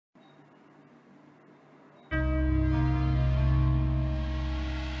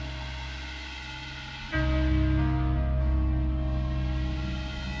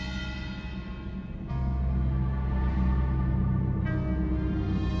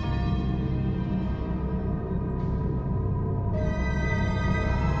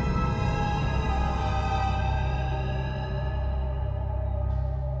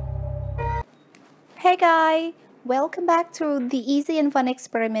Hey guys, welcome back to the easy and fun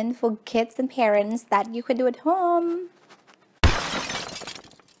experiment for kids and parents that you can do at home.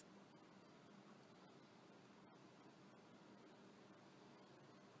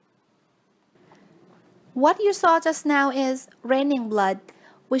 What you saw just now is raining blood,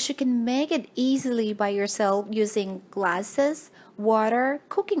 which you can make it easily by yourself using glasses, water,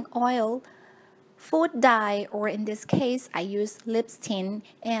 cooking oil, food dye, or in this case I use lipstick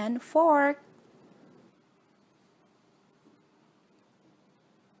and fork.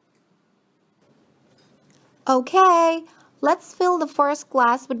 Okay, let's fill the first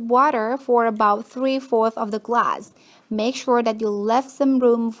glass with water for about 3/4 of the glass. Make sure that you left some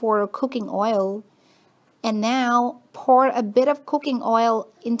room for cooking oil. And now pour a bit of cooking oil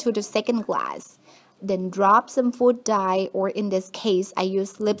into the second glass. Then drop some food dye, or in this case I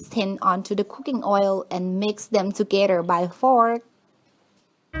use lipstick, onto the cooking oil and mix them together by fork.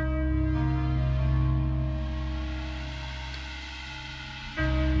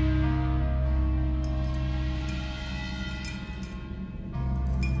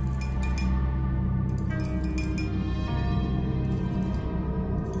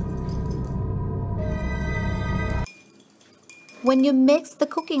 When you mix the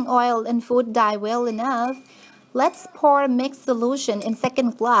cooking oil and food dye well enough, let's pour mixed solution in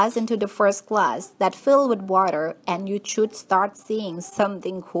second glass into the first glass that filled with water, and you should start seeing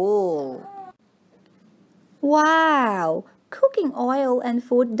something cool. Wow! Cooking oil and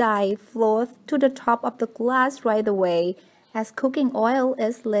food dye flow to the top of the glass right away, as cooking oil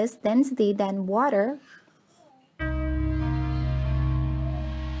is less density than water.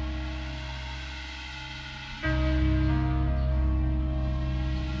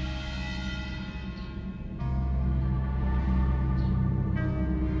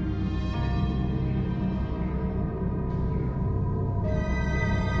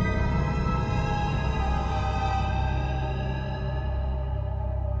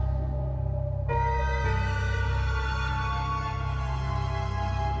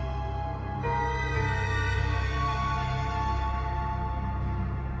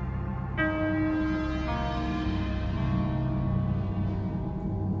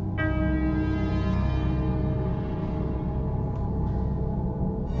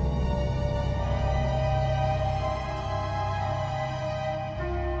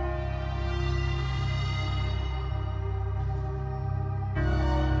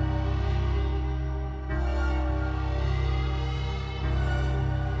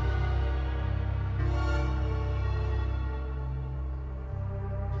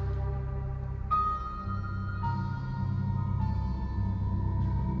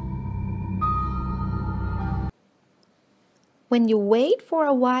 When you wait for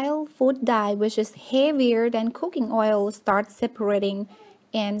a while, food dye, which is heavier than cooking oil, starts separating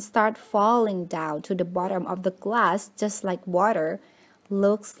and start falling down to the bottom of the glass just like water.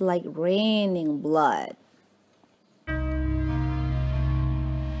 Looks like raining blood.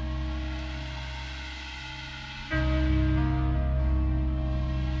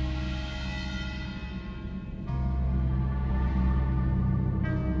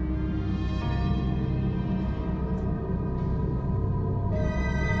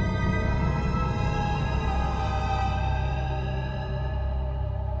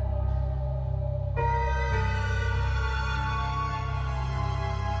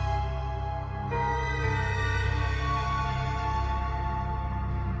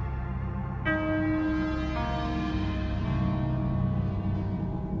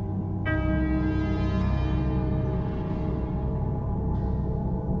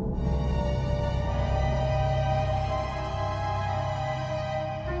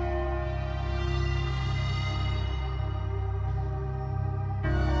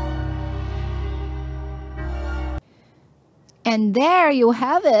 And there you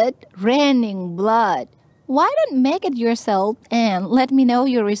have it, raining blood. Why don't make it yourself and let me know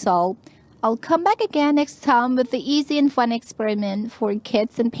your result. I'll come back again next time with the easy and fun experiment for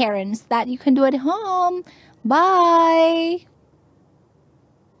kids and parents that you can do at home. Bye!